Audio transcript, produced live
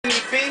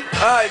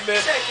Alright, man.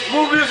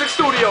 Move Music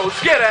Studios.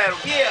 Get at him.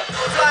 Yeah,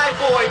 fly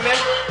boy, man.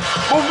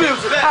 Move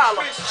Music.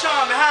 Holla. Prince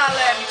Charming, holla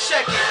at me.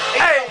 Check it.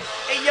 Hey.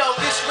 Hey, yo,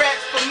 this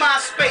rap's for my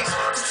space.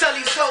 To tell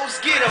these hoes,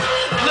 get them.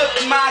 Look,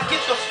 ma, get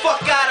the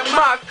fuck out of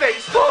my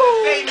face.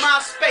 Invade my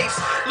space.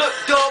 Look,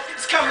 dog,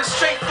 it's coming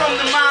straight from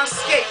the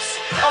mindscapes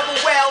of a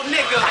wild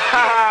nigga.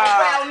 A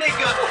wild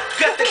nigga.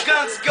 Got the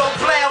guns, go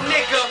blow,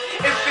 nigga.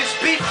 If it's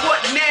beef, what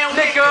now,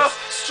 nigga?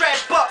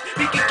 Strap up,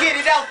 we can get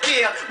it out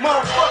there.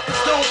 Motherfuckers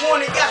don't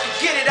want it, y'all can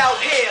get it out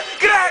here.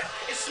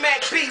 It's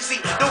Mac Beezy,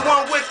 the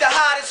one with the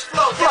hottest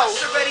flow. Y'all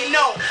already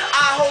know,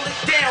 I hold it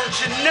down,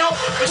 you know,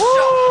 for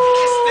sure.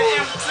 It's the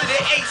M to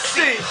the AC,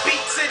 B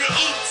to the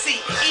ET,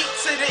 E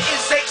to the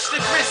IS-H, the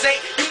Grizz-8.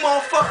 You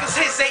motherfuckers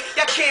his-8,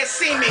 y'all can't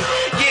see me.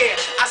 Yeah,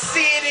 I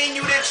see it in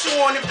you that you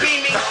wanna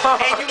be me.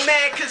 And you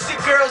mad cause your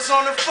girl's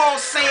on the phone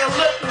saying,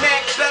 look,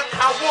 Mac Beth,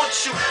 I want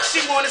you.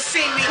 She wanna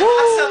see me.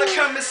 I tell her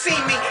come and see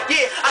me.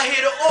 Yeah, I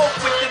hit her off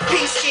with the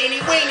pea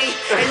skinny weenie.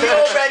 And you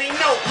already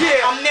know,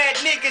 I'm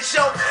that nigga,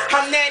 yo.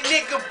 I'm that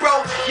nigga,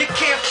 bro. You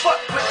can't fuck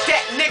with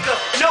that nigga.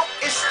 Nope,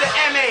 it's the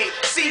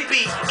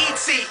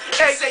M-A-C-B-E-T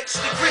S-H,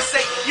 the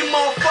Grizz-8. You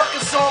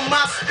motherfuckers on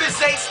my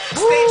spizz-8s.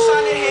 Stay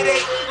trying to hit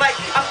eight like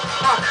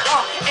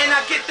and I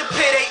get the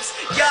pit eights.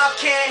 Y'all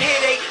can't hit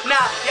eight. Nah,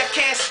 y'all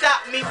can't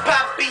stop me,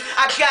 Poppy.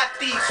 I got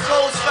these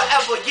flows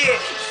forever, yeah.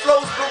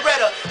 Flows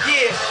Beretta,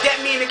 yeah.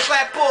 That mean to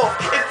clap off.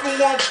 If you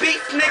want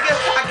beef, nigga,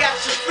 I got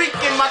you freak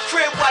in my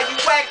crib while you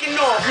whacking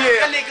off.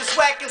 Y'all niggas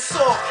whacking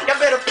soft. Y'all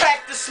better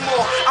practice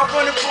more. I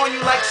run up on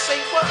you like, say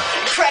what?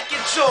 And crack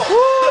your jaw.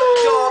 Look,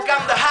 dog,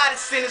 I'm the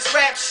hottest in this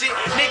rap shit.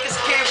 Niggas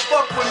can't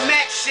fuck with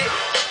Mac shit.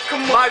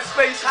 Come on.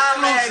 MySpace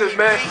exclusive,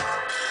 man.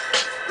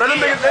 Let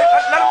him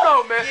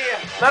know, man.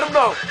 Let him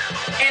know.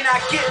 And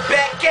I get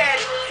back at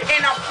it,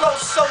 and I flow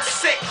so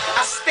sick.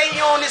 I stay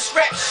on this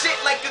rap shit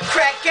like a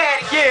crack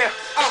addict.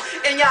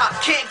 And y'all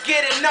can't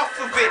get enough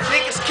of it.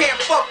 Niggas can't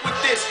fuck with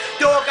this.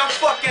 Dog, I'm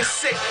fucking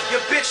sick.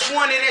 Your bitch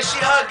wanted it, she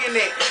hugging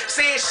it,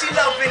 saying she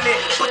loving it.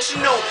 But you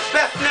know,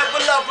 Beth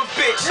never love a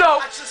bitch.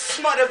 I just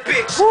smut a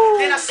bitch.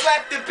 Then I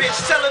slap the bitch,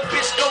 tell a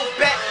bitch go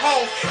back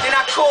home. Then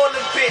I call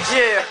the bitch.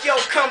 Like, yo,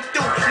 come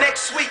through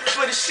next week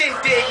for the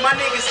shindig. My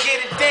niggas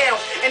get it down.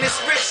 And it's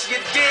rich,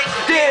 you dig?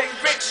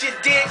 Rich, you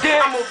dig?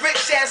 I'm a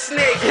rich ass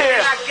nigga.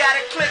 And I got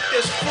a clique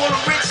that's full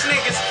of rich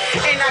niggas.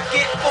 And I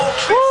get 4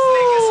 rich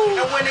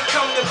niggas. And when it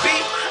come to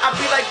beef, I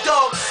be like,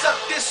 dog, suck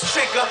this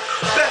trigger.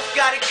 Beth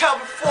got it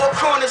covered 4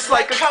 corners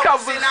like a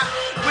covers. And I,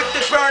 with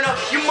the burner,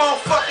 you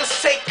motherfuckers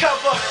take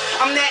cover.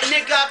 I'm that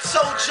nigga I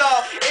told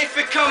y'all. If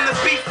it come to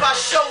beef, I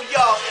show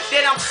y'all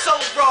that I'm so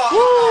raw.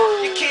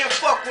 You can't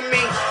fuck with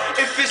me.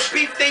 If it's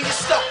beef, then you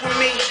stuck with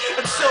me.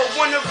 Until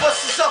one of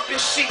us is up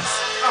in sheets.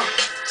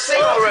 You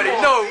already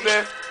know,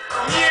 man.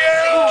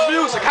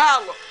 Move Music,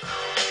 holla.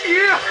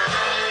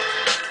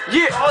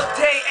 All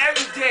day,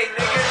 every day,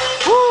 nigga.